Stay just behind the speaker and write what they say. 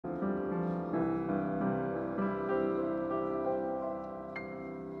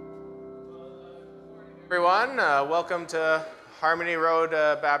Everyone, welcome to Harmony Road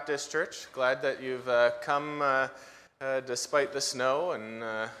Baptist Church. Glad that you've come despite the snow and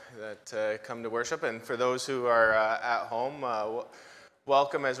that come to worship. And for those who are at home,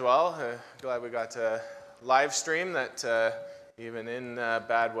 welcome as well. Glad we got to live stream that even in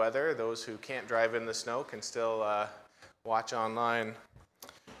bad weather, those who can't drive in the snow can still watch online.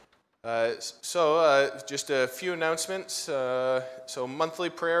 Just a few announcements. So monthly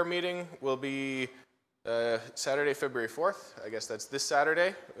prayer meeting will be Saturday, February 4th. I guess that's this Saturday.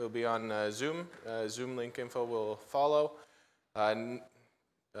 It will be on Zoom. Zoom link info will follow. 2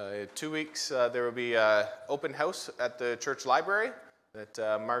 weeks, there will be an open house at the church library that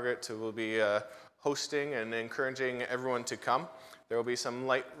Margaret will be hosting and encouraging everyone to come. There will be some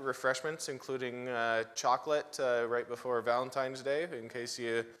light refreshments, including chocolate right before Valentine's Day, in case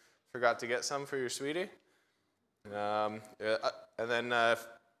you forgot to get some for your sweetie. And then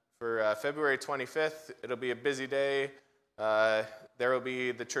for February 25th, it'll be a busy day. There will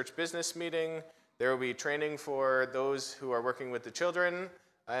be the church business meeting. There will be training for those who are working with the children.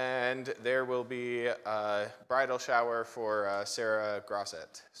 And there will be a bridal shower for Sarah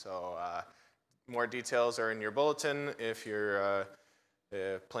Grosset. So more details are in your bulletin if you're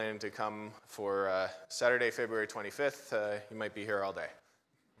planning to come for Saturday, February 25th. You might be here all day.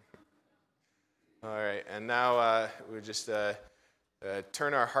 All right, and now we just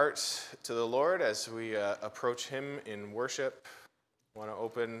turn our hearts to the Lord as we approach Him in worship. I want to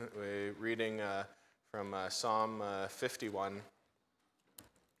open with reading from Psalm 51.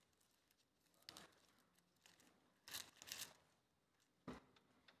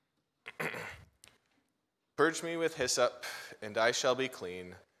 Purge me with hyssop, and I shall be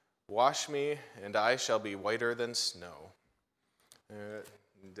clean. Wash me, and I shall be whiter than snow.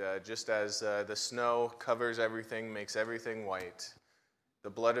 Just as the snow covers everything, makes everything white, the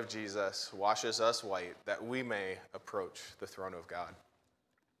blood of Jesus washes us white, that we may approach the throne of God.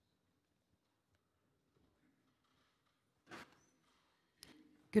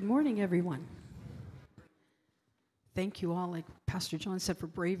 Good morning, everyone. Thank you all, like Pastor John said, for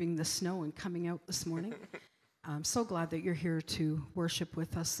braving the snow and coming out this morning. I'm so glad that you're here to worship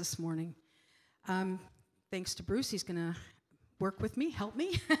with us this morning. Thanks to Bruce, he's going to work with me, help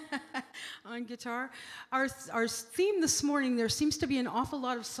me on guitar. Our theme this morning, there seems to be an awful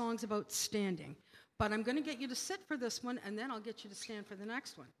lot of songs about standing, but I'm going to get you to sit for this one, and then I'll get you to stand for the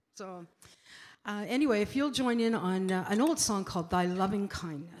next one. So anyway, if you'll join in on an old song called Thy Loving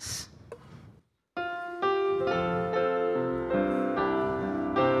Kindness.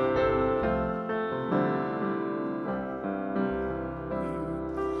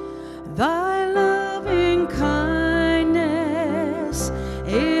 Thy loving kindness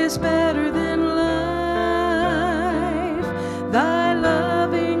is better than life. Thy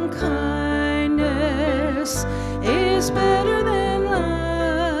loving kindness is better than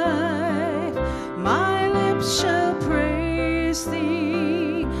life. My lips shall praise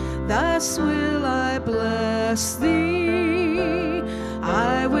thee, thus will I bless thee.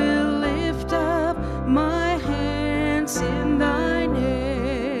 I will lift up my hands in thy name.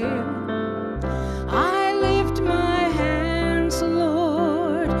 I lift my hands,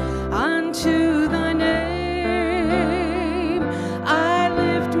 Lord, unto thy name. I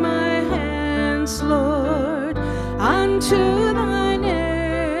lift my hands, Lord, unto thy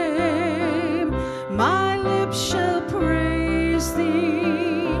name. My lips shall praise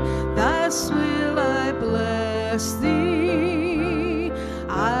thee, thus will I bless thee.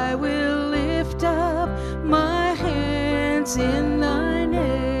 I will lift up my hands in thy name.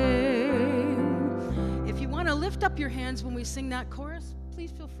 If you want to lift up your hands when we sing that chorus,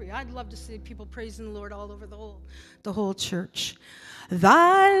 please feel free. I'd love to see people praising the Lord all over the whole church.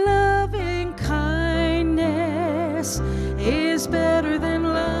 Thy loving kindness is better than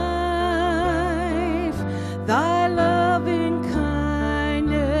life. Thy loving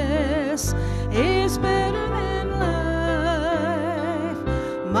kindness is better than life.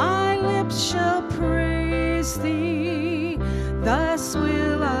 My lips shall praise thee, thus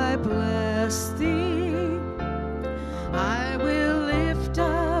will I bless thee. I will lift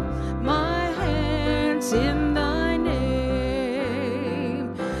up my hands in thy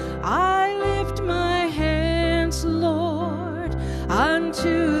name. I lift my hands, Lord,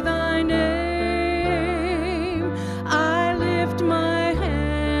 unto thy name. I lift my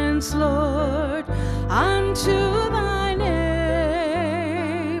hands, Lord, unto thy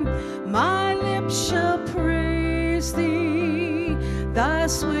name. My lips shall praise thee,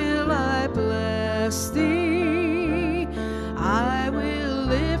 thus will I bless thee. I will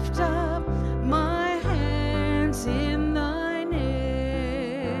lift up my hands in thy name.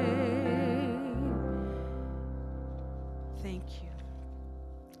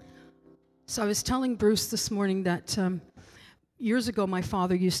 So I was telling Bruce this morning that years ago my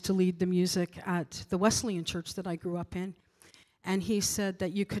father used to lead the music at the Wesleyan church that I grew up in. And he said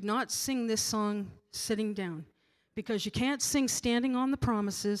that you could not sing this song sitting down because you can't sing standing on the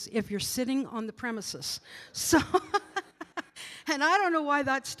promises if you're sitting on the premises. So, and I don't know why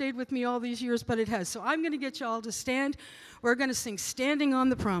that stayed with me all these years, but it has. So I'm going to get you all to stand. We're going to sing Standing on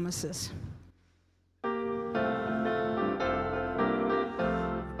the Promises.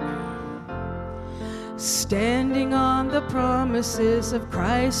 Standing on the promises of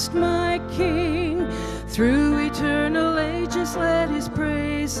Christ my King, through eternal ages let his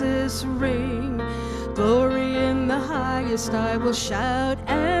praises ring. Glory in the highest I will shout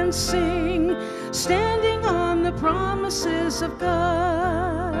and sing, standing on the promises of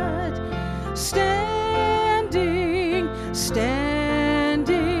God. Standing,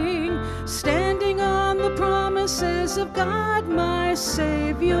 standing, standing on the promises of God my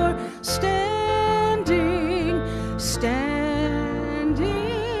Savior. Standing,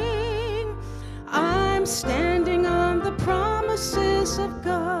 I'm standing on the promises of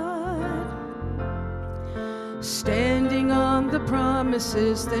God. Standing on the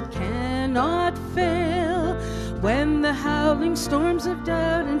promises that cannot fail, when the howling storms of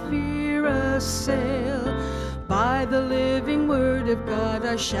doubt and fear assail. By the living word of God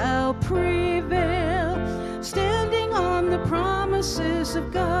I shall prevail, standing on the promises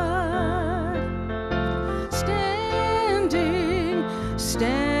of God.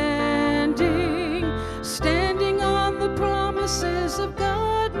 Standing, standing on the promises of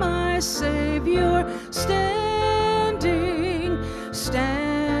God, my Savior. Standing,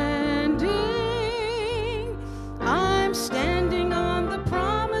 I'm standing on the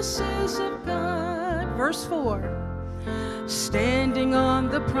promises of God. Verse 4. Standing on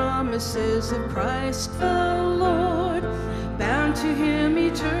the promises of Christ the Lord, bound to him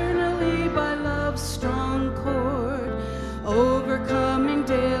eternally by love's strong cord, overcoming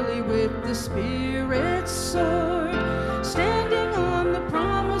daily with the Spirit's sword, standing on the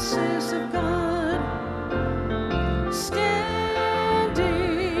promises of God. Standing,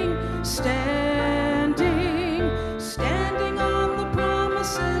 standing on the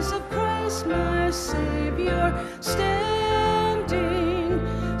promises of Christ my Savior. Standing,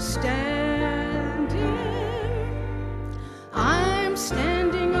 I'm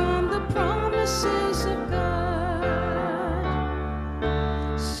standing on the promises of God.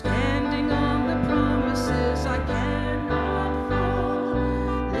 Standing on the promises I cannot fall,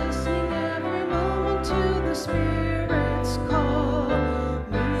 listening every moment to the Spirit's call,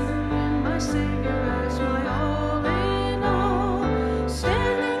 moving in my Savior as my all in all,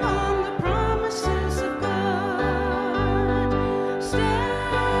 standing on the promises of God. Standing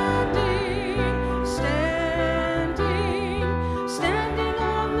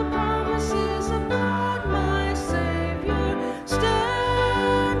on the promises of God, my Savior. Standing,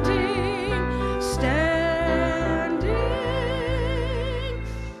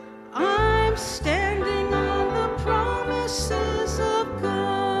 I'm standing on the promises of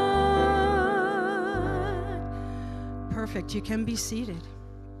God. Perfect. You can be seated.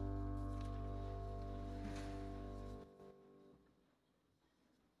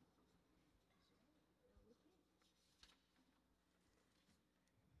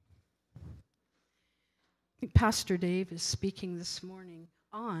 Pastor Dave is speaking this morning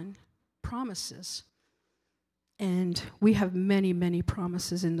on promises. And we have many, many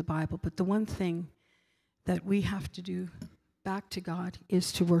promises in the Bible, but the one thing that we have to do back to God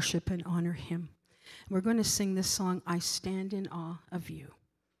is to worship and honor him. We're going to sing this song, I Stand in Awe of You.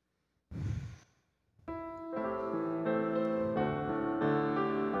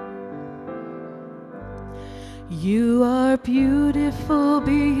 You are beautiful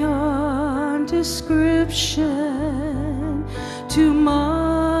beyond description, too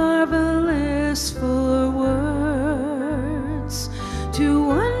marvelous for words, too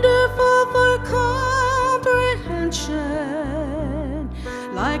wonderful for comprehension,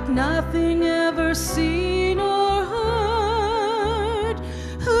 like nothing ever seen or heard.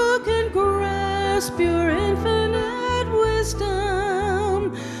 Who can grasp your infinite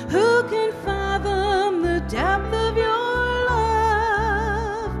wisdom? Who can fathom the depth of your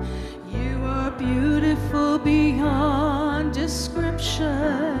love? You are beautiful beyond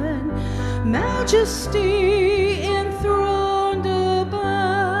description, majesty enthroned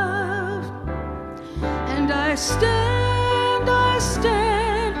above. And I stand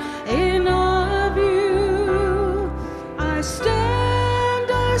in awe of you. I stand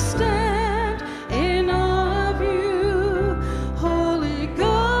in awe of you. Holy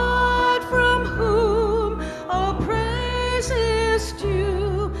God, from whom all praise is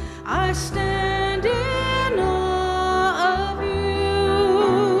due, I stand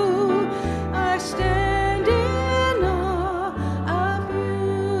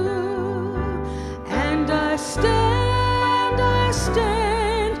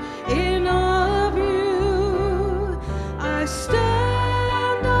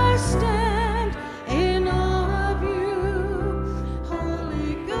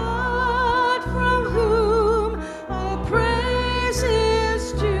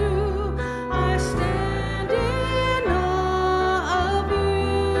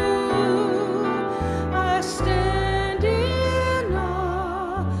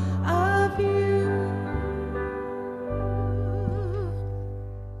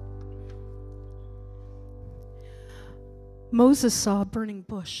Moses saw a burning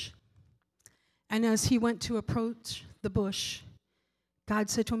bush. And as he went to approach the bush, God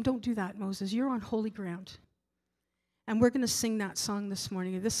said to him, "Don't do that, Moses. You're on holy ground." And we're going to sing that song this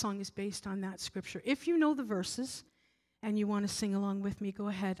morning. And this song is based on that scripture. If you know the verses and you want to sing along with me, go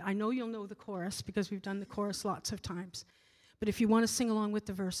ahead. I know you'll know the chorus because we've done the chorus lots of times. But if you want to sing along with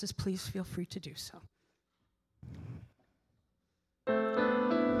the verses, please feel free to do so.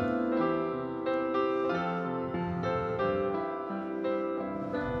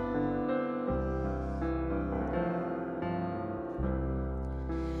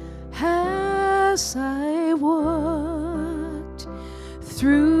 As I walked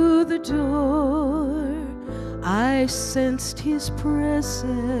through the door, I sensed his presence,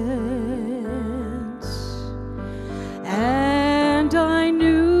 and I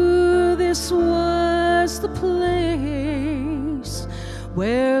knew this was the place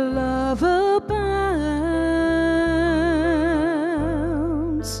where love abounds.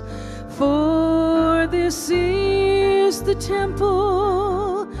 For this is the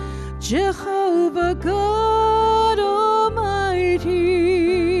temple, Jehovah God Almighty.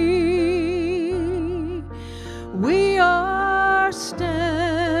 We are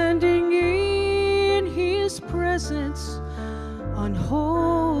standing in his presence on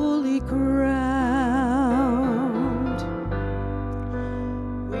holy ground.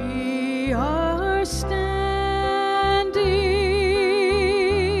 We are standing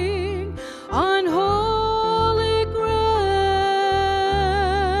on holy ground,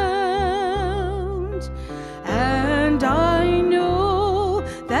 and I know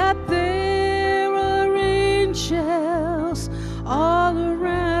that there are angels all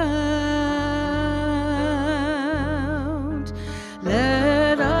around.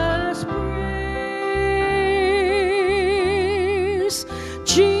 Let us praise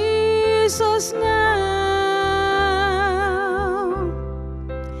Jesus now.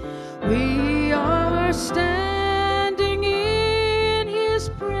 We are standing in his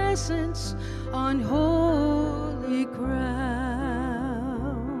presence on holy ground.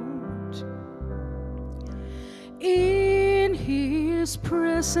 In his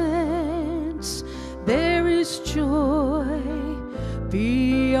presence there is joy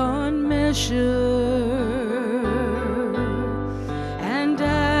beyond measure, and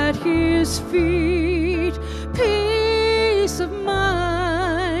at his feet peace of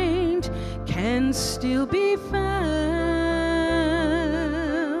mind can still be found.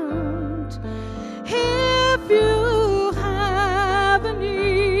 If you have a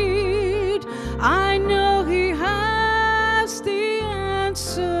need, I know he has the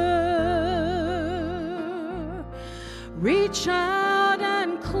answer. Reach out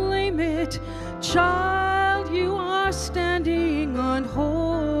and claim it, child. You are standing on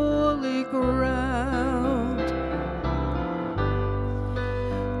holy ground.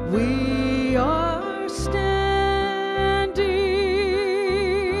 We are standing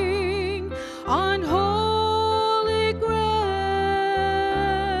on holy ground,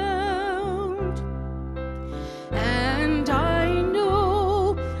 and I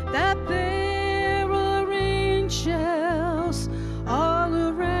know that there are angels all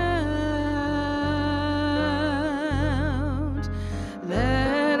around.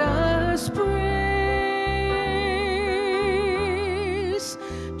 Let us praise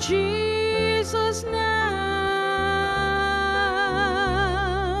Jesus now.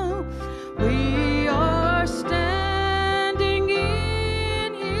 We are standing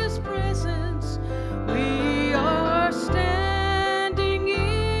in his presence. We are standing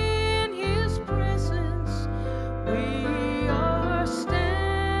in his presence. We are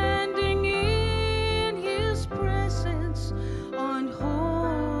standing in his presence on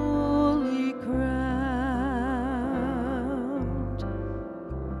holy ground.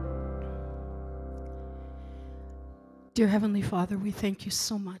 Dear Heavenly Father, we thank you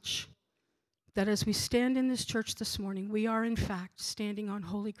so much that as we stand in this church this morning, we are in fact standing on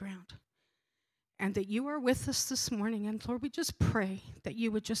holy ground, and that you are with us this morning. And Lord, we just pray that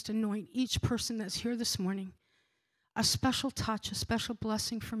you would just anoint each person that's here this morning, a special touch, a special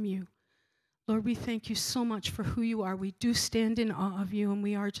blessing from you. Lord, we thank you so much for who you are. We do stand in awe of you, and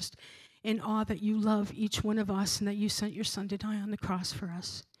we are just in awe that you love each one of us and that you sent your son to die on the cross for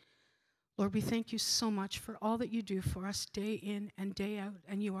us. Lord, we thank you so much for all that you do for us day in and day out,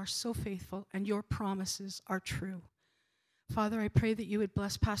 and you are so faithful, and your promises are true. Father, I pray that you would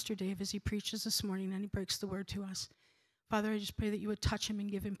bless Pastor Dave as he preaches this morning and he breaks the word to us. Father, I just pray that you would touch him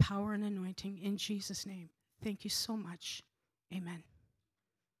and give him power and anointing in Jesus' name. Thank you so much. Amen.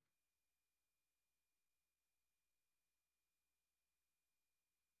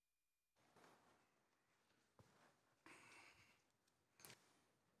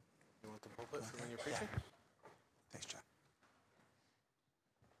 your preaching? Yeah. Thanks, John.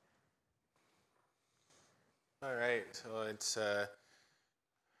 All right, so it's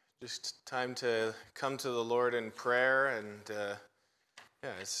just time to come to the Lord in prayer, and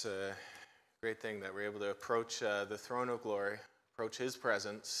it's a great thing that we're able to approach the throne of glory, approach His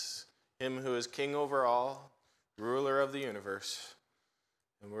presence, Him who is King over all, ruler of the universe,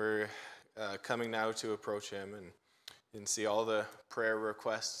 and we're coming now to approach Him, and you can see all the prayer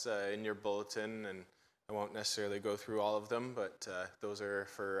requests in your bulletin, and I won't necessarily go through all of them, but those are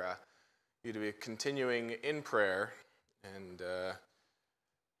for you to be continuing in prayer, and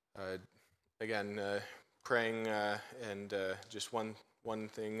again, praying, and just one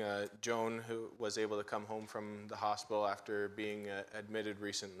thing, Joan, who was able to come home from the hospital after being admitted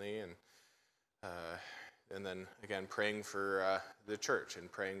recently, and then again praying for the church and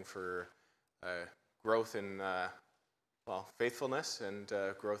praying for growth in faithfulness and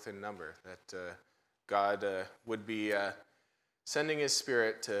growth in number, that God would be sending His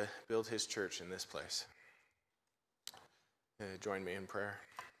Spirit to build His church in this place. Join me in prayer.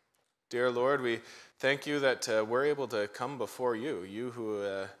 Dear Lord, we thank You that we're able to come before You, You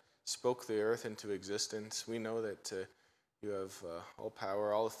who spoke the earth into existence. We know that You have all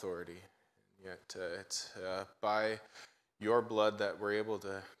power, all authority, and yet it's by Your blood that we're able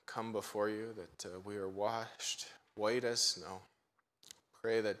to come before You, that we are washed white as snow.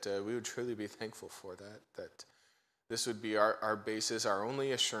 Pray that we would truly be thankful for that this would be our basis, our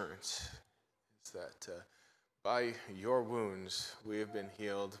only assurance, is that by Your wounds we have been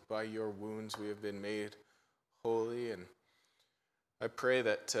healed, by Your wounds we have been made holy. And I pray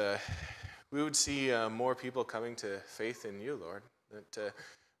that we would see more people coming to faith in You, Lord, that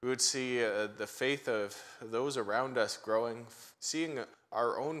we would see the faith of those around us growing, seeing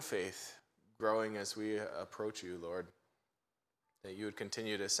our own faith growing as we approach You, Lord, that You would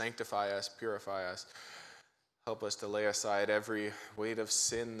continue to sanctify us, purify us, help us to lay aside every weight of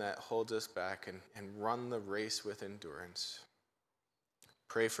sin that holds us back, and run the race with endurance.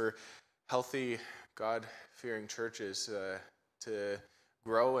 Pray for healthy, God-fearing churches to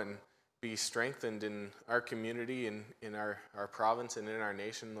grow and be strengthened in our community, in our province, and in our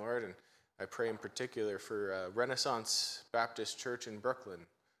nation, Lord. And I pray in particular for Renaissance Baptist Church in Brooklyn.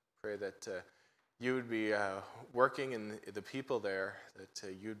 Pray that You would be working in the people there, that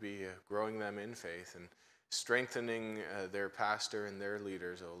You'd be growing them in faith and strengthening their pastor and their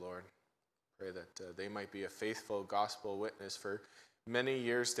leaders, O Lord. Pray that they might be a faithful gospel witness for many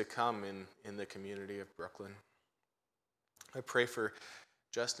years to come in the community of Brooklyn. I pray for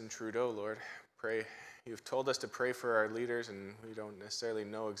Justin Trudeau, Lord. Pray, You've told us to pray for our leaders, and we don't necessarily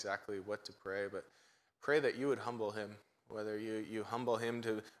know exactly what to pray, but pray that You would humble him, whether you humble him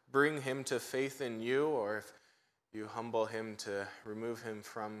to bring him to faith in You, or if You humble him to remove him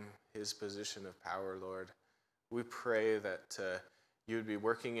from his position of power, Lord. We pray that You would be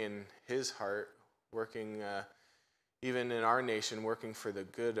working in his heart, working even in our nation, working for the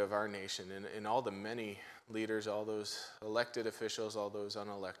good of our nation, and all the many leaders, all those elected officials, all those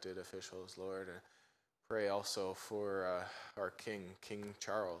unelected officials, Lord. And pray also for our King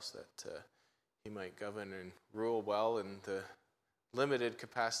Charles, that he might govern and rule well in the limited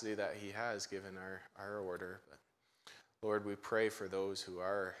capacity that he has given our order. But Lord, we pray for those who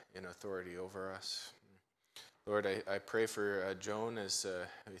are in authority over us. Lord, I pray for Joan, as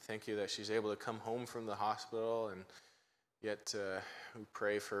we thank You that she's able to come home from the hospital, and yet we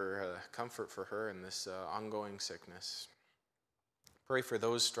pray for comfort for her in this ongoing sickness. Pray for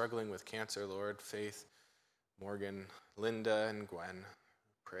those struggling with cancer, Lord, Faith, Morgan, Linda, and Gwen.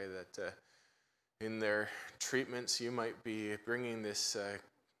 Pray that in their treatments You might be bringing this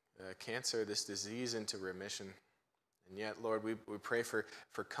cancer, this disease, into remission. And yet, Lord, we pray for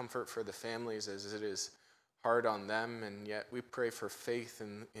comfort for the families as it is hard on them, and yet we pray for faith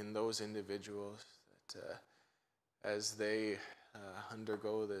in those individuals, that as they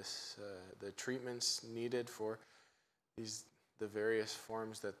undergo the treatments needed for the various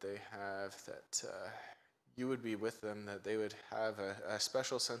forms that they have, that You would be with them, that they would have a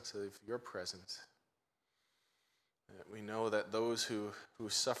special sense of Your presence. That we know that those who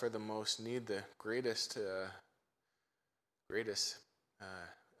suffer the most need the greatest amount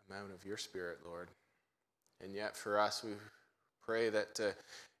of Your Spirit, Lord. And yet for us, we pray that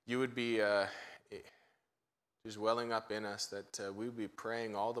You would be just welling up in us, that we would be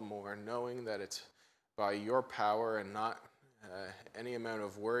praying all the more, knowing that it's by Your power and not any amount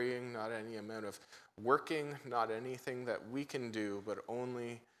of worrying, not any amount of working, not anything that we can do, but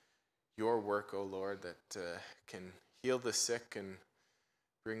only Your work, O Lord, that can heal the sick and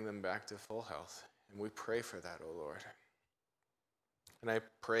bring them back to full health. And we pray for that, O Lord. And I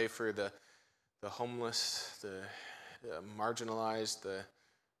pray for the homeless, the marginalized,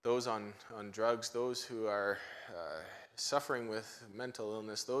 those on drugs, those who are suffering with mental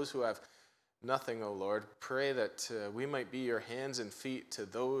illness, those who have nothing, O Lord. Pray that we might be your hands and feet to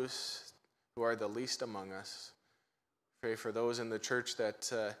those who are the least among us. Pray for those in the church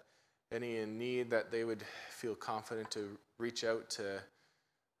that any in need, that they would feel confident to reach out to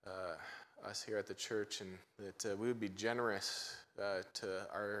us here at the church, and that we would be generous to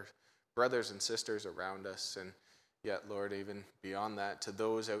our brothers and sisters around us, and yet, Lord, even beyond that, to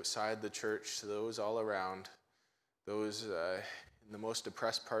those outside the church, to those all around, those in the most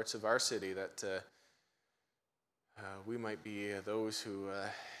depressed parts of our city, that we might be those who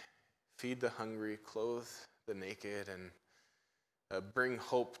feed the hungry, clothe the naked, and bring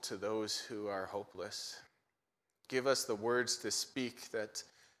hope to those who are hopeless. Give us the words to speak that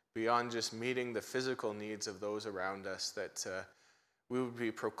beyond just meeting the physical needs of those around us, that we would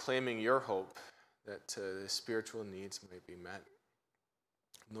be proclaiming your hope, that the spiritual needs may be met.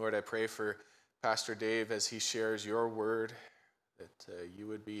 Lord, I pray for Pastor Dave as he shares your word, that you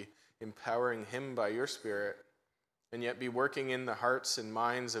would be empowering him by your Spirit, and yet be working in the hearts and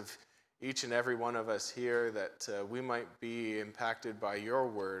minds of each and every one of us here, that we might be impacted by your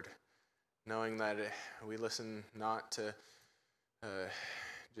word, knowing that we listen not to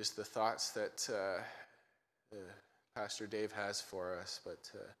just the thoughts that Pastor Dave has for us,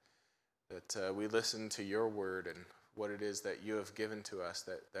 but that we listen to your word and what it is that you have given to us,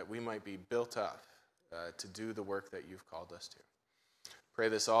 that we might be built up to do the work that you've called us to. Pray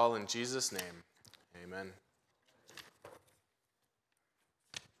this all in Jesus' name. Amen.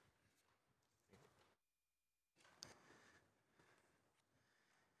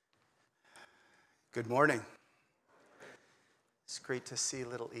 Good morning. It's great to see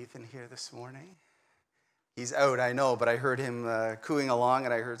little Ethan here this morning. He's out, I know, but I heard him cooing along,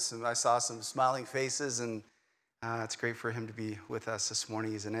 and I saw some smiling faces, and it's great for him to be with us this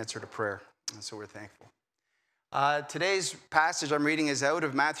morning. He's an answer to prayer, and so we're thankful. Today's passage I'm reading is out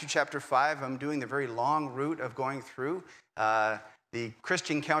of Matthew chapter 5. I'm doing the very long route of going through the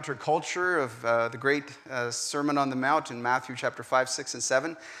Christian counterculture of the great Sermon on the Mount in Matthew chapter 5, 6, and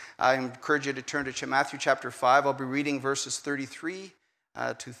 7. I encourage you to turn to Matthew chapter 5. I'll be reading verses 33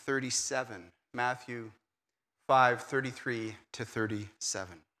 to 37. Matthew 5, 33 to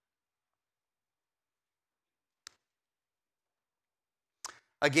 37.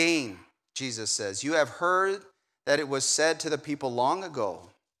 Again, Jesus says, "You have heard that it was said to the people long ago,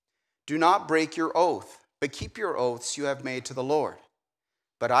 'Do not break your oath, but keep your oaths you have made to the Lord.'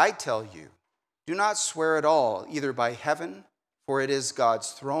 But I tell you, do not swear at all, either by heaven, for it is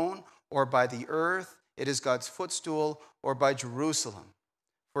God's throne, or by the earth, it is God's footstool, or by Jerusalem,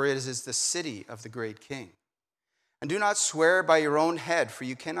 for it is the city of the great King. And do not swear by your own head, for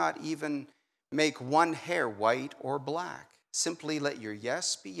you cannot even make one hair white or black. Simply let your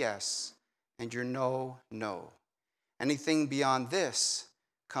yes be yes, and your no, no. Anything beyond this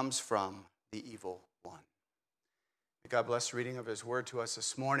comes from the evil one." May God bless the reading of his word to us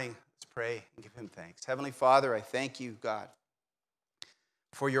this morning. Let's pray and give him thanks. Heavenly Father, I thank you, God,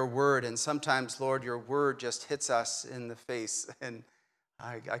 for your word. And sometimes, Lord, your word just hits us in the face. And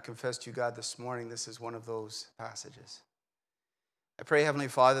I confess to you, God, this morning, this is one of those passages. I pray, Heavenly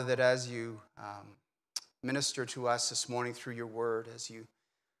Father, that as you minister to us this morning through your word, as you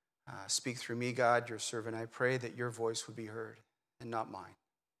speak through me, God, your servant, I pray that your voice would be heard and not mine.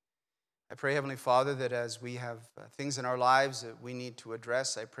 I pray, Heavenly Father, that as we have things in our lives that we need to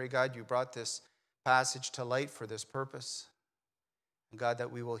address, I pray, God, you brought this passage to light for this purpose. And God,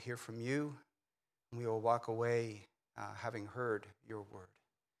 that we will hear from you and we will walk away having heard your word.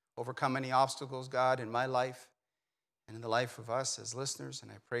 Overcome any obstacles, God, in my life and in the life of us as listeners.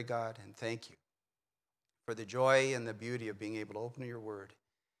 And I pray, God, and thank you for the joy and the beauty of being able to open your word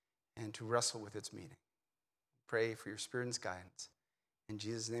and to wrestle with its meaning. Pray for your Spirit's guidance. In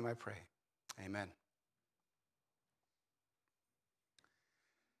Jesus' name I pray. Amen.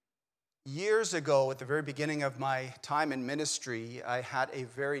 Years ago, at the very beginning of my time in ministry, I had a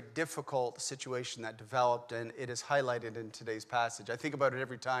very difficult situation that developed, and it is highlighted in today's passage. I think about it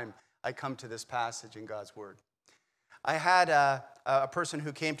every time I come to this passage in God's Word. I had a person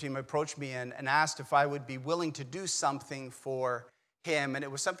who came to me, approached me, and asked if I would be willing to do something for him, and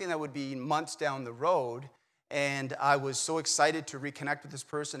it was something that would be months down the road, and I was so excited to reconnect with this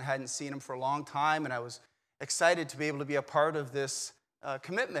person. I hadn't seen him for a long time, and I was excited to be able to be a part of this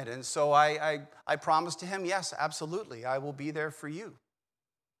commitment. And so I promised to him, yes, absolutely, I will be there for you.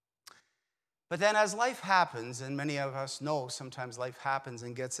 But then as life happens, and many of us know sometimes life happens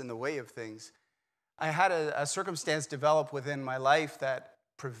and gets in the way of things, I had a circumstance develop within my life that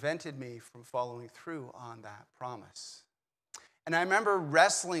prevented me from following through on that promise. And I remember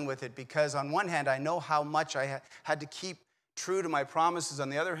wrestling with it because on one hand, I know how much I had to keep true to my promises.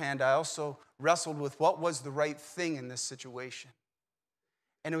 On the other hand, I also wrestled with what was the right thing in this situation.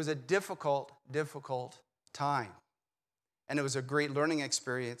 And it was a difficult, difficult time. And it was a great learning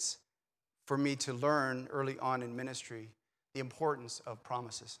experience for me to learn early on in ministry the importance of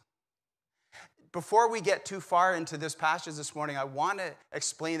promises. Before we get too far into this passage this morning, I want to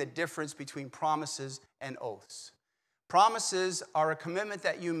explain the difference between promises and oaths. Promises are a commitment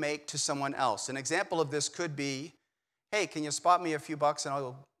that you make to someone else. An example of this could be, hey, can you spot me a few bucks and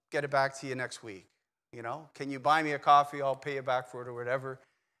I'll get it back to you next week? You know, can you buy me a coffee? I'll pay you back for it or whatever.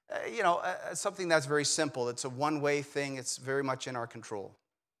 Something that's very simple. It's a one-way thing. It's very much in our control.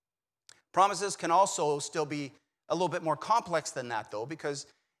 Promises can also still be a little bit more complex than that, though, because,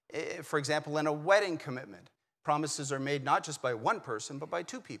 for example, in a wedding commitment, promises are made not just by one person, but by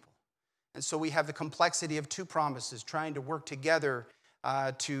two people. And so we have the complexity of two promises trying to work together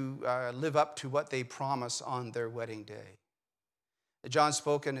to live up to what they promise on their wedding day. John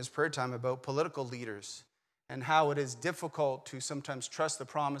spoke in his prayer time about political leaders and how it is difficult to sometimes trust the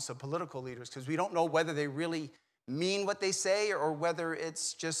promise of political leaders because we don't know whether they really mean what they say or whether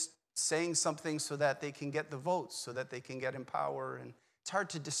it's just saying something so that they can get the votes, so that they can get in power. And it's hard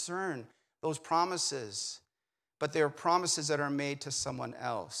to discern those promises, but they are promises that are made to someone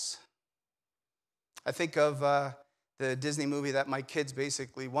else. I think of the Disney movie that my kids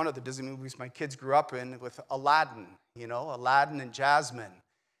one of the Disney movies my kids grew up in with Aladdin, Aladdin and Jasmine.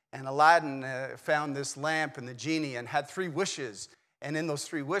 And Aladdin found this lamp and the genie and had 3 wishes. And in those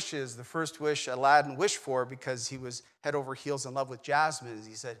 3 wishes, the first wish Aladdin wished for, because he was head over heels in love with Jasmine, is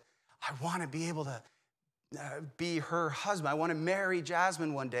he said, I want to be able to be her husband. I want to marry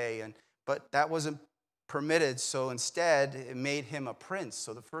Jasmine one day. But that wasn't permitted, so instead it made him a prince.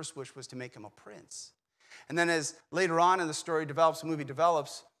 So the first wish was to make him a prince. And then as later on in the story develops, the movie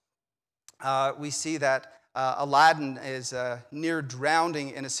develops, we see that Aladdin is near drowning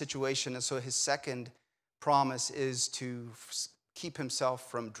in a situation, and so his second promise is to keep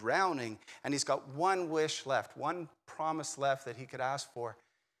himself from drowning. And he's got one wish left, one promise left that he could ask for.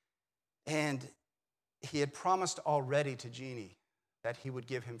 And he had promised already to Genie that he would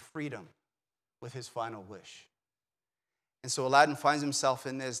give him freedom with his final wish. And so Aladdin finds himself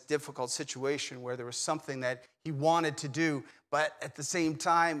in this difficult situation where there was something that he wanted to do, but at the same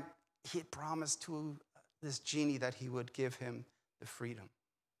time, he had promised to this genie that he would give him the freedom.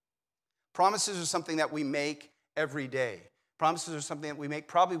 Promises are something that we make every day. Promises are something that we make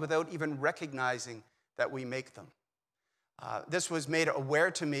probably without even recognizing that we make them. This was made aware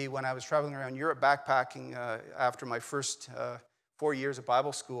to me when I was traveling around Europe backpacking after my first 4 years of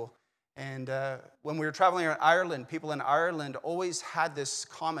Bible school. And when we were traveling around Ireland, people in Ireland always had this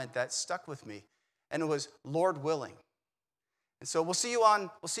comment that stuck with me, and it was, Lord willing. And so we'll see you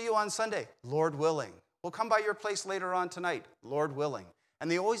on Sunday, Lord willing. We'll come by your place later on tonight, Lord willing. And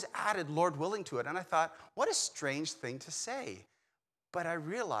they always added Lord willing to it. And I thought, what a strange thing to say. But I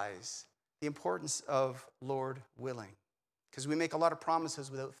realized the importance of Lord willing, because we make a lot of promises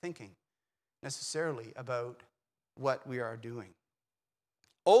without thinking necessarily about what we are doing.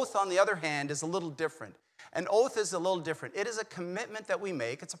 Oath, on the other hand, is a little different. An oath is a little different. It is a commitment that we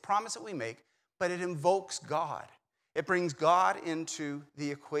make. It's a promise that we make, but it invokes God. It brings God into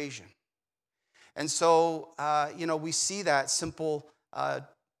the equation. And so, we see that simple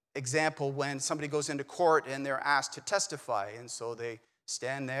example when somebody goes into court and they're asked to testify. And so they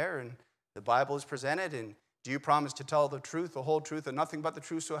stand there and the Bible is presented. And do you promise to tell the truth, the whole truth, and nothing but the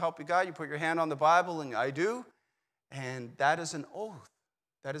truth, so help you God? You put your hand on the Bible and I do. And that is an oath.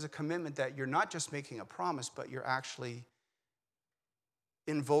 That is a commitment that you're not just making a promise, but you're actually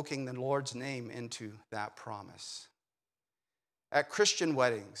invoking the Lord's name into that promise. At Christian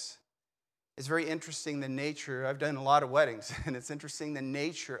weddings, it's very interesting the nature. I've done a lot of weddings, and it's interesting the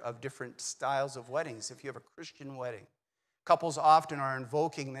nature of different styles of weddings. If you have a Christian wedding, couples often are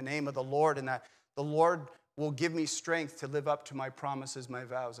invoking the name of the Lord, and that the Lord will give me strength to live up to my promises, my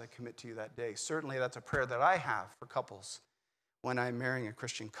vows I commit to you that day. Certainly that's a prayer that I have for couples when I'm marrying a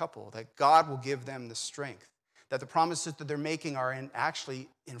Christian couple, that God will give them the strength, that the promises that they're making are actually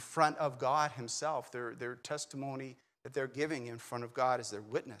in front of God himself. Their testimony that they're giving in front of God is their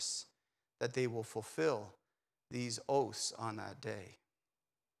witness, that they will fulfill these oaths on that day.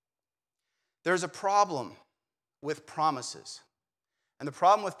 There's a problem with promises. And the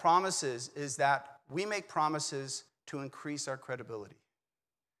problem with promises is that we make promises to increase our credibility.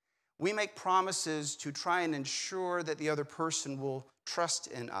 We make promises to try and ensure that the other person will trust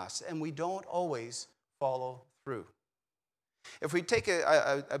in us, and we don't always follow through. If we take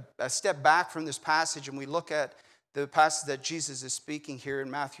a step back from this passage and we look at the passage that Jesus is speaking here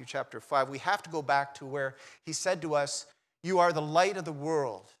in Matthew chapter 5, we have to go back to where he said to us, you are the light of the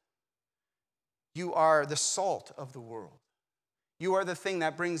world. You are the salt of the world. You are the thing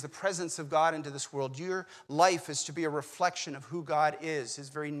that brings the presence of God into this world. Your life is to be a reflection of who God is. His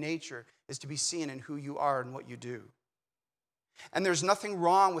very nature is to be seen in who you are and what you do. And there's nothing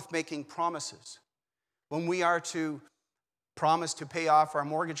wrong with making promises. When we are to promise to pay off our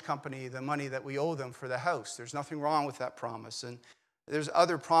mortgage company the money that we owe them for the house, there's nothing wrong with that promise. And there's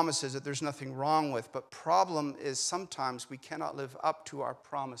other promises that there's nothing wrong with. But problem is sometimes we cannot live up to our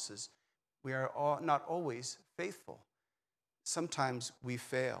promises. We are not always faithful. Sometimes we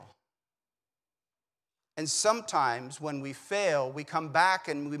fail. And sometimes when we fail, we come back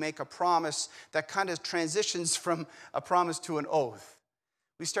and we make a promise that kind of transitions from a promise to an oath.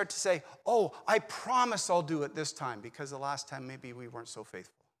 We start to say, oh, I promise I'll do it this time, because the last time maybe we weren't so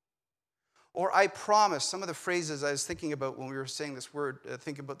faithful. Or I promise, some of the phrases I was thinking about when we were saying this word,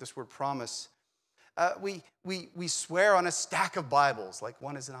 thinking about this word promise, we swear on a stack of Bibles, like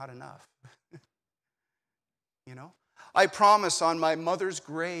one is not enough. You know? I promise on my mother's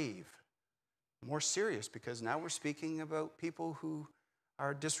grave. More serious, because now we're speaking about people who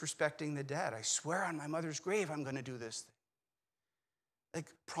are disrespecting the dead. I swear on my mother's grave I'm going to do this thing. Like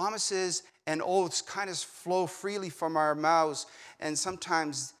promises and oaths kind of flow freely from our mouths, and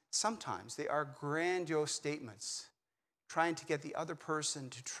sometimes they are grandiose statements trying to get the other person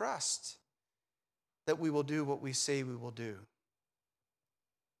to trust that we will do what we say we will do.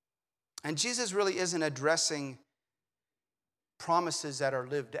 And Jesus really isn't addressing promises that are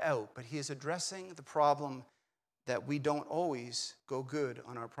lived out, but he is addressing the problem that we don't always go good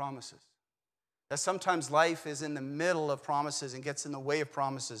on our promises. That sometimes life is in the middle of promises and gets in the way of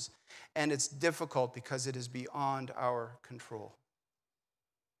promises, and it's difficult because it is beyond our control.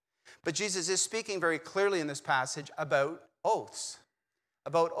 But Jesus is speaking very clearly in this passage about oaths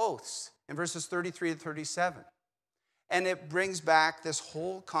in verses 33 to 37. And it brings back this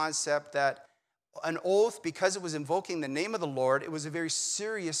whole concept that an oath, because it was invoking the name of the Lord, it was a very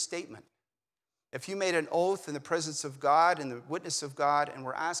serious statement. If you made an oath in the presence of God and the witness of God and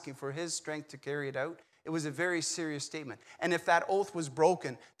were asking for his strength to carry it out, it was a very serious statement. And if that oath was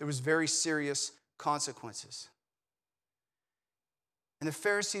broken, there was very serious consequences. And the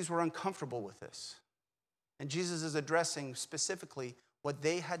Pharisees were uncomfortable with this. And Jesus is addressing specifically what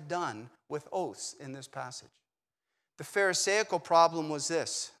they had done with oaths in this passage. The Pharisaical problem was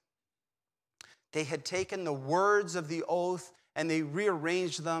this. They had taken the words of the oath and they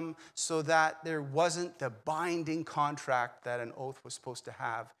rearranged them so that there wasn't the binding contract that an oath was supposed to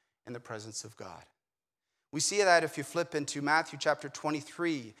have in the presence of God. We see that if you flip into Matthew chapter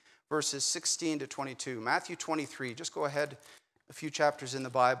 23, verses 16 to 22. Matthew 23, just go ahead a few chapters in the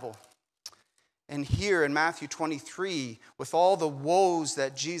Bible. And here in Matthew 23, with all the woes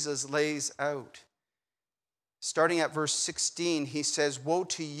that Jesus lays out, starting at verse 16, he says, woe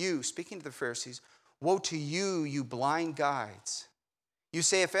to you, speaking to the Pharisees, woe to you, you blind guides. You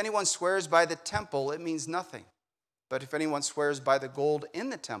say, if anyone swears by the temple, it means nothing. But if anyone swears by the gold in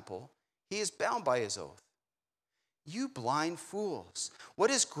the temple, he is bound by his oath. You blind fools,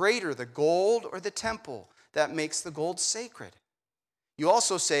 what is greater, the gold or the temple that makes the gold sacred? You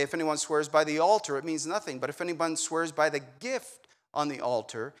also say, if anyone swears by the altar, it means nothing. But if anyone swears by the gift on the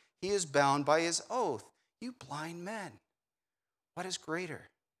altar, he is bound by his oath. You blind men, what is greater,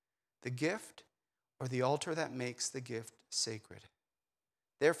 the gift or the altar that makes the gift sacred?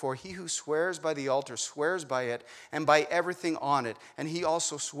 Therefore, he who swears by the altar swears by it and by everything on it. And he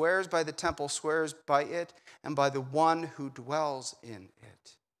also swears by the temple, swears by it and by the one who dwells in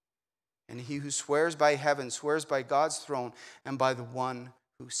it. And he who swears by heaven swears by God's throne and by the one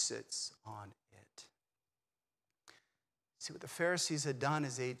who sits on it. See, what the Pharisees had done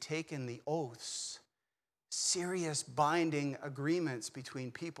is they had taken the oaths, serious binding agreements between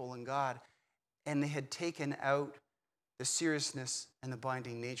people and God, and they had taken out the seriousness and the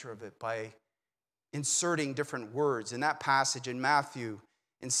binding nature of it by inserting different words. In that passage in Matthew,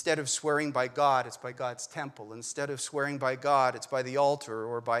 instead of swearing by God, it's by God's temple. Instead of swearing by God, it's by the altar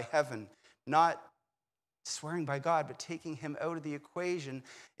or by heaven. Not swearing by God, but taking him out of the equation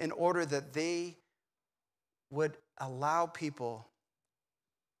in order that they would allow people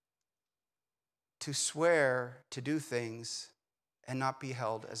to swear to do things and not be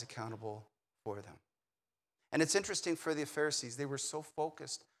held as accountable for them. And it's interesting for the Pharisees, they were so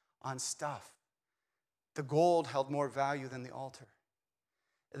focused on stuff. The gold held more value than the altar.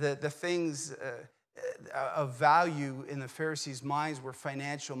 The things of value in the Pharisees' minds were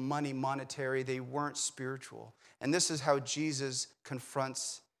financial, money, monetary. They weren't spiritual. And this is how Jesus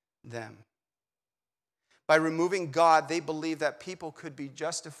confronts them. By removing God, they believed that people could be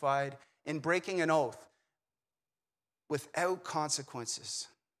justified in breaking an oath without consequences.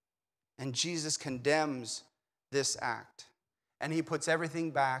 And Jesus condemns this act. And he puts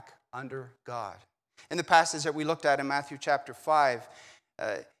everything back under God. In the passage that we looked at in Matthew chapter 5,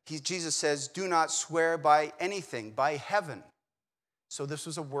 Jesus says, do not swear by anything, by heaven. So this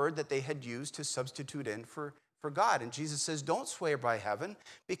was a word that they had used to substitute in for God. And Jesus says, don't swear by heaven,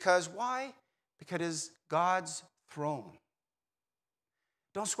 because why? Because it is God's throne.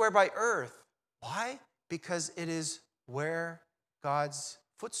 Don't swear by earth. Why? Because it is where God's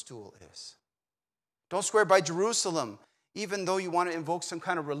footstool is. Don't swear by Jerusalem, even though you want to invoke some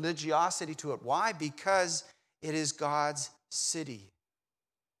kind of religiosity to it. Why? Because it is God's city.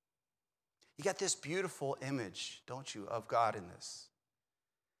 You get this beautiful image, don't you, of God in this.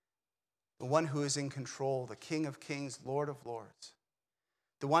 The one who is in control, the King of Kings, Lord of Lords.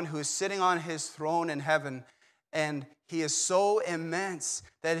 The one who is sitting on his throne in heaven, and he is so immense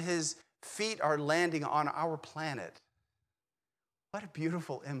that his feet are landing on our planet. What a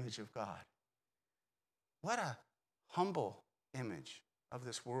beautiful image of God. What a humble image of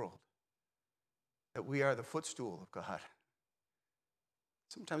this world, that we are the footstool of God.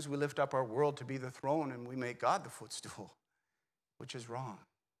 Sometimes we lift up our world to be the throne and we make God the footstool, which is wrong.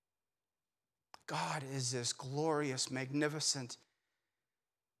 God is this glorious, magnificent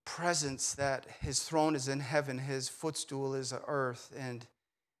presence that his throne is in heaven, his footstool is on earth, and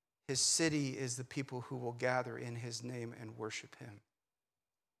his city is the people who will gather in his name and worship him.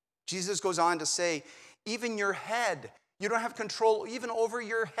 Jesus goes on to say, even your head, you don't have control even over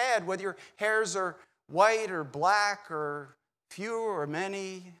your head, whether your hairs are white or black or few or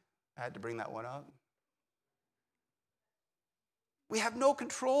many. I had to bring that one up. We have no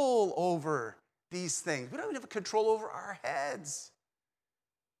control over these things. We don't even have control over our heads.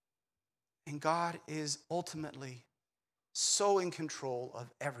 And God is ultimately so in control of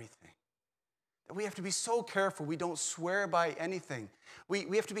everything that we have to be so careful we don't swear by anything.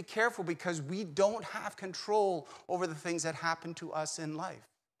 We have to be careful because we don't have control over the things that happen to us in life.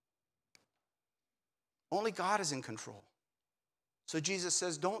 Only God is in control. So Jesus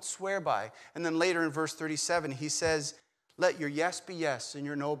says, don't swear by. And then later in verse 37, he says, let your yes be yes and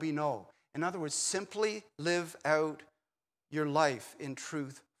your no be no. In other words, simply live out your life in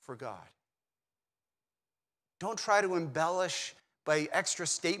truth for God. Don't try to embellish by extra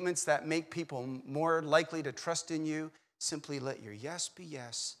statements that make people more likely to trust in you. Simply let your yes be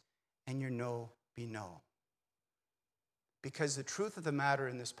yes and your no be no. Because the truth of the matter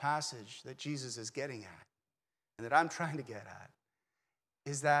in this passage that Jesus is getting at, and that I'm trying to get at,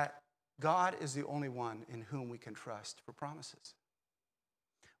 is that God is the only one in whom we can trust for promises.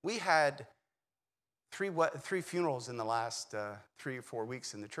 We had three funerals in the last 3 or 4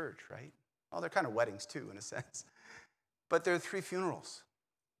 weeks in the church, right? Well, they're kind of weddings too, in a sense. But there are 3 funerals.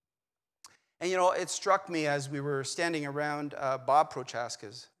 And you know, it struck me as we were standing around Bob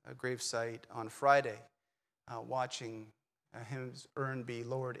Prochaska's gravesite on Friday, watching his urn be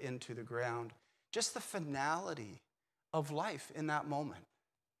lowered into the ground, just the finality of life in that moment.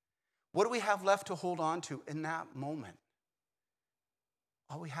 What do we have left to hold on to in that moment?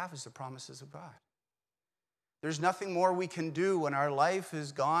 All we have is the promises of God. There's nothing more we can do when our life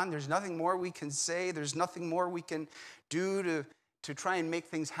is gone. There's nothing more we can say. There's nothing more we can do to try and make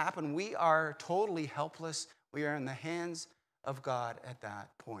things happen. We are totally helpless. We are in the hands of God at that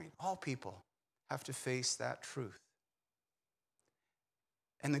point. All people have to face that truth.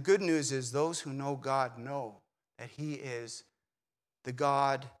 And the good news is those who know God know that he is the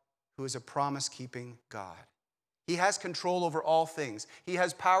God who is a promise-keeping God. He has control over all things. He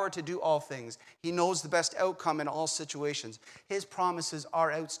has power to do all things. He knows the best outcome in all situations. His promises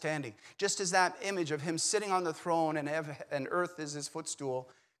are outstanding. Just as that image of him sitting on the throne and earth is his footstool,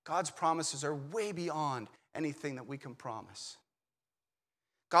 God's promises are way beyond anything that we can promise.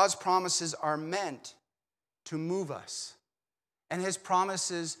 God's promises are meant to move us. And his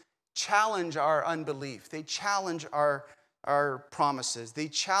promises challenge our unbelief. They challenge our promises. They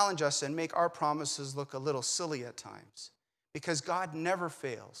challenge us and make our promises look a little silly at times because God never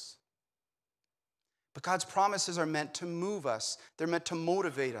fails. But God's promises are meant to move us. They're meant to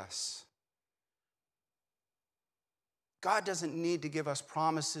motivate us. God doesn't need to give us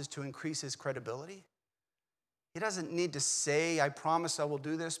promises to increase his credibility. He doesn't need to say, I promise I will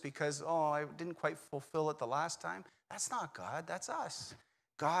do this because, I didn't quite fulfill it the last time. That's not God, that's us.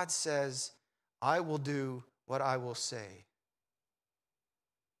 God says, I will do what I will say.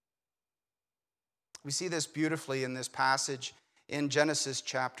 We see this beautifully in this passage in Genesis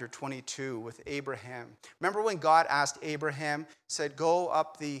chapter 22 with Abraham. Remember when God asked Abraham, said, go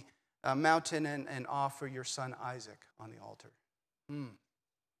up the mountain and offer your son Isaac on the altar.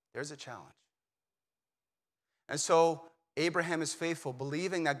 There's a challenge. And so Abraham is faithful,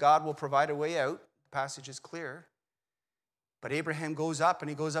 believing that God will provide a way out. The passage is clear. But Abraham goes up, and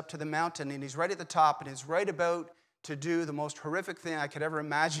he goes up to the mountain, and he's right at the top, and he's right about to do the most horrific thing I could ever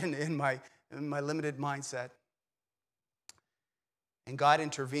imagine in my limited mindset. And God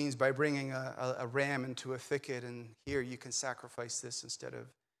intervenes by bringing a ram into a thicket, and here you can sacrifice this instead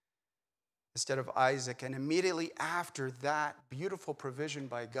of Isaac. And immediately after that beautiful provision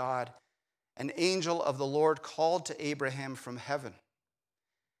by God, an angel of the Lord called to Abraham from heaven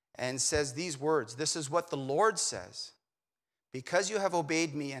and says these words, this is what the Lord says, because you have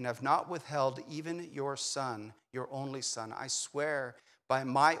obeyed me and have not withheld even your son, your only son, I swear by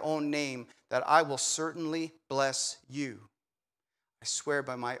my own name that I will certainly bless you. I swear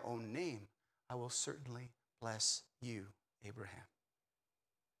by my own name, I will certainly bless you, Abraham.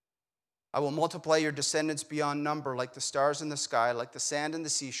 I will multiply your descendants beyond number, like the stars in the sky, like the sand in the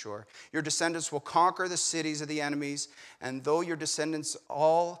seashore. Your descendants will conquer the cities of the enemies, and though your descendants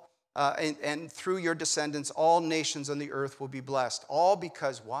and through your descendants, all nations on the earth will be blessed. All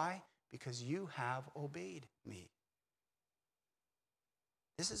because, why? Because you have obeyed me.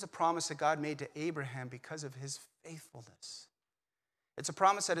 This is a promise that God made to Abraham because of his faithfulness. It's a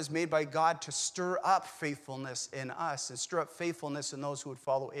promise that is made by God to stir up faithfulness in us and stir up faithfulness in those who would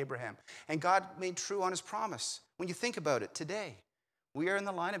follow Abraham. And God made true on his promise. When you think about it today, we are in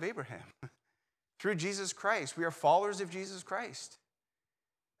the line of Abraham. Through Jesus Christ, we are followers of Jesus Christ.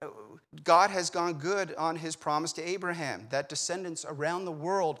 God has gone good on his promise to Abraham that descendants around the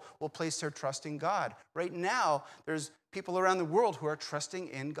world will place their trust in God. Right now, there's people around the world who are trusting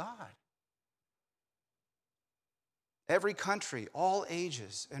in God. Every country, all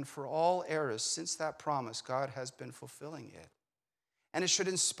ages, and for all eras since that promise, God has been fulfilling it. And it should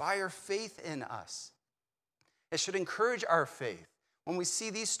inspire faith in us. It should encourage our faith. When we see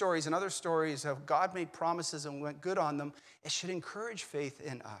these stories and other stories of God made promises and went good on them, it should encourage faith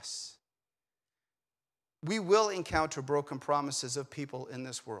in us. We will encounter broken promises of people in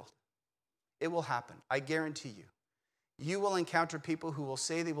this world. It will happen. I guarantee you. You will encounter people who will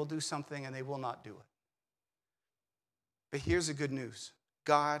say they will do something and they will not do it. But here's the good news.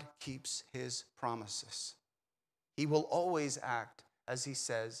 God keeps his promises. He will always act as he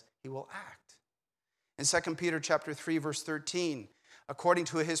says he will act. In 2 Peter chapter 3, verse 13, according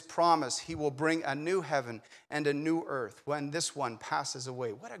to his promise, he will bring a new heaven and a new earth when this one passes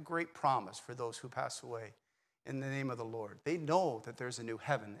away. What a great promise for those who pass away in the name of the Lord. They know that there's a new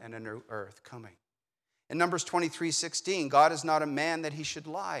heaven and a new earth coming. In Numbers 23:16, God is not a man that he should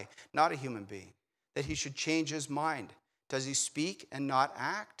lie, not a human being, that he should change his mind. Does he speak and not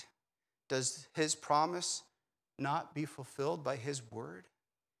act? Does his promise not be fulfilled by his word?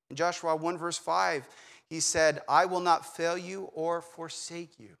 In Joshua 1 verse 5, he said, I will not fail you or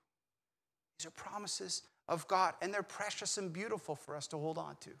forsake you. These are promises of God, and they're precious and beautiful for us to hold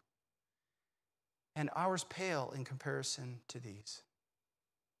on to. And ours pale in comparison to these.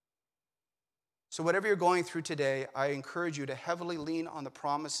 So whatever you're going through today, I encourage you to heavily lean on the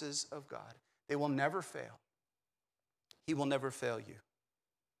promises of God. They will never fail. He will never fail you.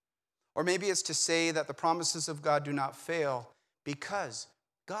 Or maybe it's to say that the promises of God do not fail because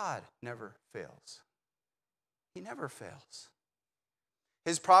God never fails. He never fails.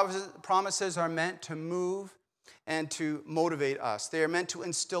 His promises are meant to move and to motivate us. They are meant to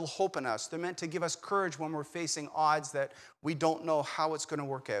instill hope in us. They're meant to give us courage when we're facing odds that we don't know how it's going to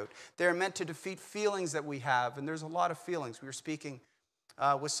work out. They're meant to defeat feelings that we have, and there's a lot of feelings. We were speaking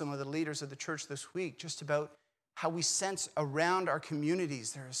with some of the leaders of the church this week just about how we sense around our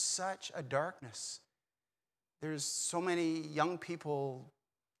communities there is such a darkness. There's so many young people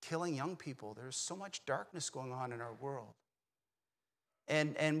killing young people. There's so much darkness going on in our world.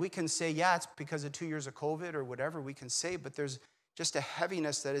 And we can say, yeah, it's because of 2 years of COVID or whatever we can say, but there's just a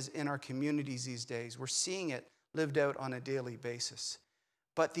heaviness that is in our communities these days. We're seeing it lived out on a daily basis.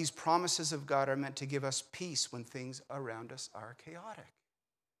 But these promises of God are meant to give us peace when things around us are chaotic.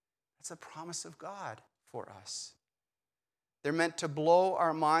 That's a promise of God for us. They're meant to blow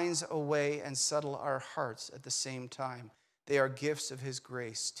our minds away and settle our hearts at the same time. They are gifts of his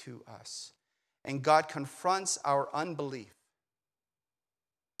grace to us. And God confronts our unbelief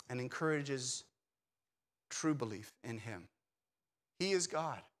and encourages true belief in him. He is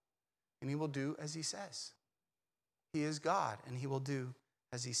God, and he will do as he says. He is God, and he will do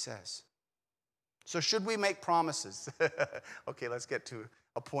as he says. So should we make promises? Okay, let's get to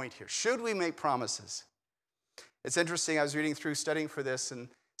a point here. Should we make promises? It's interesting, I was reading through, studying for this, and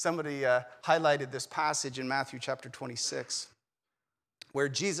somebody highlighted this passage in Matthew chapter 26, where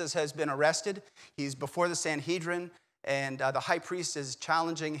Jesus has been arrested. He's before the Sanhedrin, and the high priest is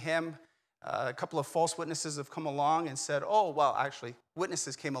challenging him. A couple of false witnesses have come along and said,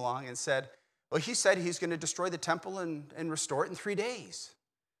 witnesses came along and said, well, he said he's going to destroy the temple and restore it in 3 days.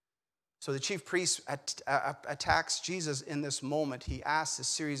 So the chief priest attacks Jesus in this moment. He asks a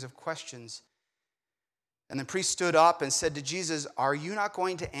series of questions. And the priest stood up and said to Jesus, are you not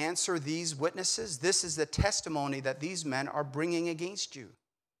going to answer these witnesses? This is the testimony that these men are bringing against you.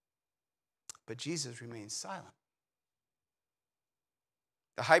 But Jesus remained silent.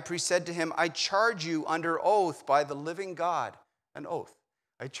 The high priest said to him, I charge you under oath by the living God. An oath.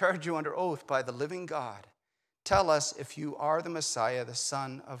 I charge you under oath by the living God. Tell us if you are the Messiah, the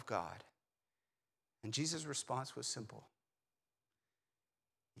Son of God. And Jesus' response was simple.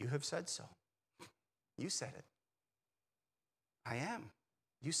 You have said so. You said it. I am.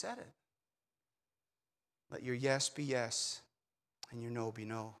 You said it. Let your yes be yes and your no be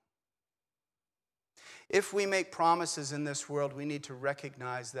no. If we make promises in this world, we need to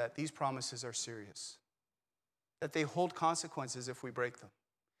recognize that these promises are serious, that they hold consequences if we break them.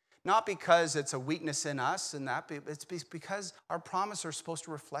 Not because it's a weakness in us, and it's because our promises are supposed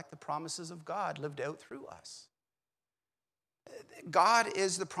to reflect the promises of God lived out through us. God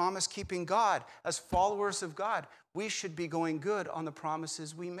is the promise-keeping God. As followers of God, we should be going good on the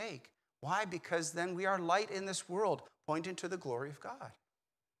promises we make. Why? Because then we are light in this world, pointing to the glory of God.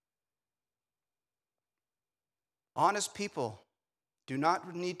 Honest people do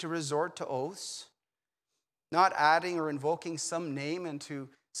not need to resort to oaths, not adding or invoking some name into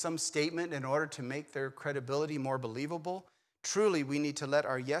some statement in order to make their credibility more believable. Truly, we need to let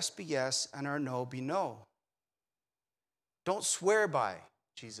our yes be yes and our no be no. Don't swear by,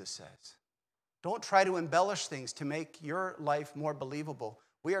 Jesus says. Don't try to embellish things to make your life more believable.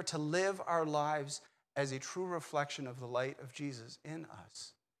 We are to live our lives as a true reflection of the light of Jesus in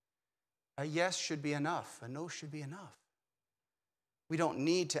us. A yes should be enough. A no should be enough. We don't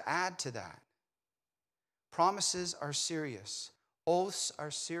need to add to that. Promises are serious. Oaths are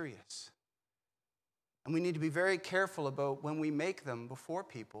serious. And we need to be very careful about when we make them before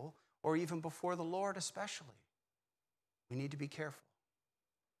people or even before the Lord especially. We need to be careful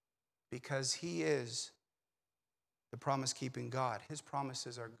because He is the promise-keeping God. His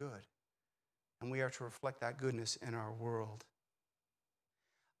promises are good, and we are to reflect that goodness in our world.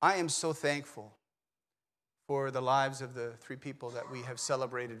 I am so thankful for the lives of the 3 people that we have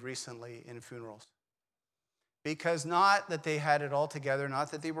celebrated recently in funerals. Because not that they had it all together,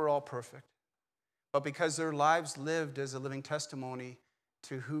 not that they were all perfect, but because their lives lived as a living testimony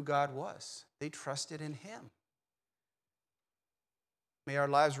to who God was. They trusted in Him. May our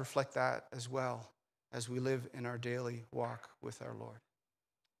lives reflect that as well as we live in our daily walk with our Lord.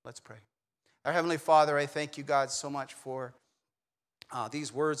 Let's pray. Our Heavenly Father, I thank you, God, so much for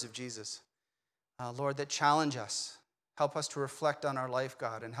these words of Jesus, Lord, that challenge us. Help us to reflect on our life,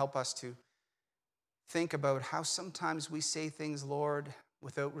 God, and help us to think about how sometimes we say things, Lord,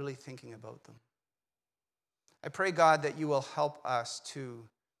 without really thinking about them. I pray, God, that you will help us to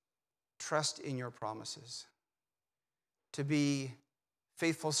trust in your promises, to be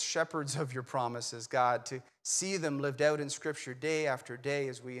faithful shepherds of your promises, God, to see them lived out in Scripture day after day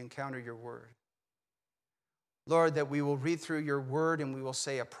as we encounter your word. Lord, that we will read through your word and we will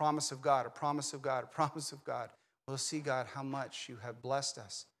say a promise of God, a promise of God, a promise of God. We'll see, God, how much you have blessed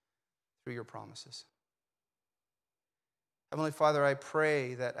us through your promises. Heavenly Father, I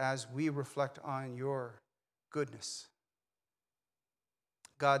pray that as we reflect on your goodness,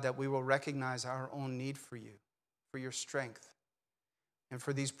 God, that we will recognize our own need for you, for your strength, and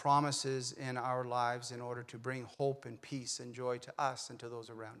for these promises in our lives in order to bring hope and peace and joy to us and to those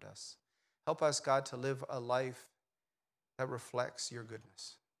around us. Help us, God, to live a life that reflects your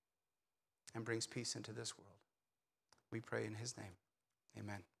goodness and brings peace into this world. We pray in his name.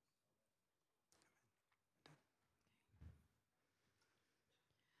 Amen.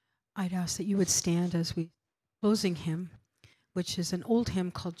 I'd ask that you would stand as we closing hymn, which is an old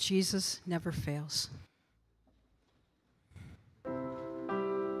hymn called Jesus Never Fails.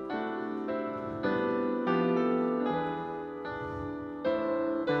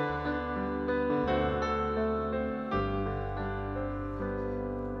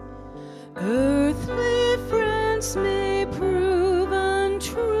 Earthly friends may prove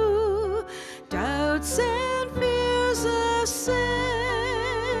untrue, doubts and fears assail.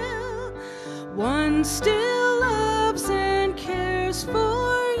 One still loves and cares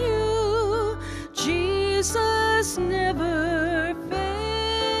for you. Jesus never fails.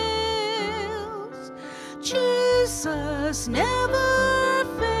 Jesus never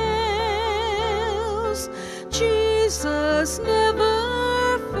fails. Jesus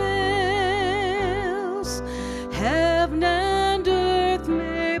never fails. Heaven and earth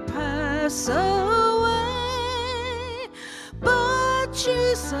may pass away, but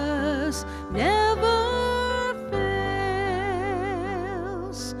Jesus never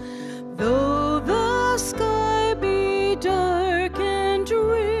fails. Though the sky be dark and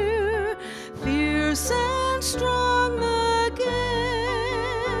drear, fierce and strong the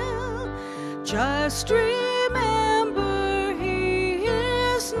gale, just remember He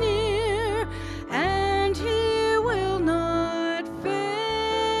is near, and He will not fail.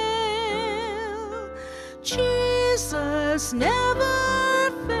 Jesus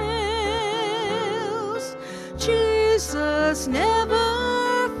never fails. Jesus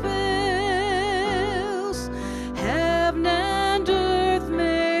never fails. Heaven and earth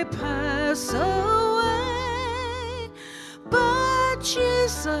may pass away, but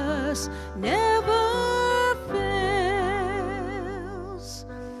Jesus never fails.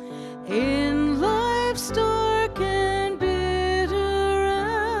 In life's dark and bitter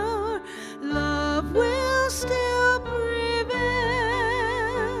hour, love will still prevail.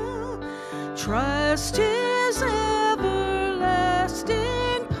 Trust His everlasting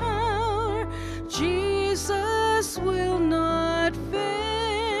power. Jesus will not fail.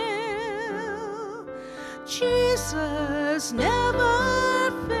 Jesus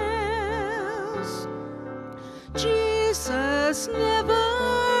never fails. Jesus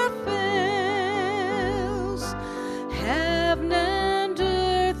never fails. Heaven and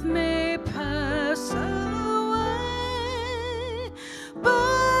earth may pass away,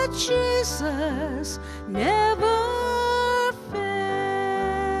 but Jesus never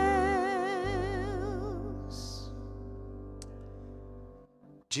fails.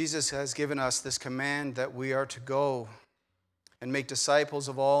 Jesus has given us this command that we are to go and make disciples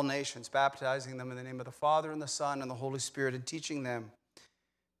of all nations, baptizing them in the name of the Father and the Son and the Holy Spirit, and teaching them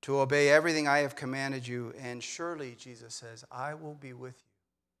to obey everything I have commanded you. And surely, Jesus says, I will be with you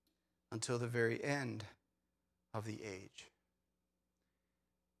until the very end of the age.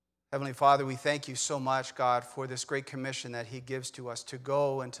 Heavenly Father, we thank you so much, God, for this great commission that He gives to us to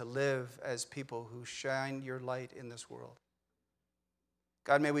go and to live as people who shine your light in this world.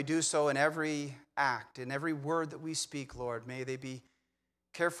 God, may we do so in every act, in every word that we speak, Lord. May they be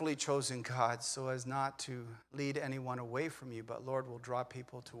carefully chosen, God, so as not to lead anyone away from you, but, Lord, will draw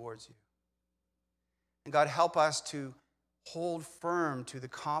people towards you. And God, help us to hold firm to the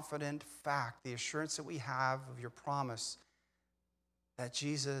confident fact, the assurance that we have of your promise that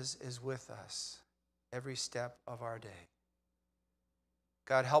Jesus is with us every step of our day.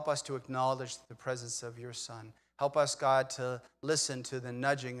 God, help us to acknowledge the presence of your Son. Help us, God, to listen to the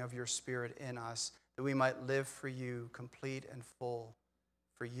nudging of your Spirit in us, that we might live for you, complete and full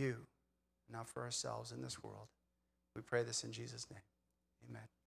for you, not for ourselves in this world. We pray this in Jesus' name. Amen.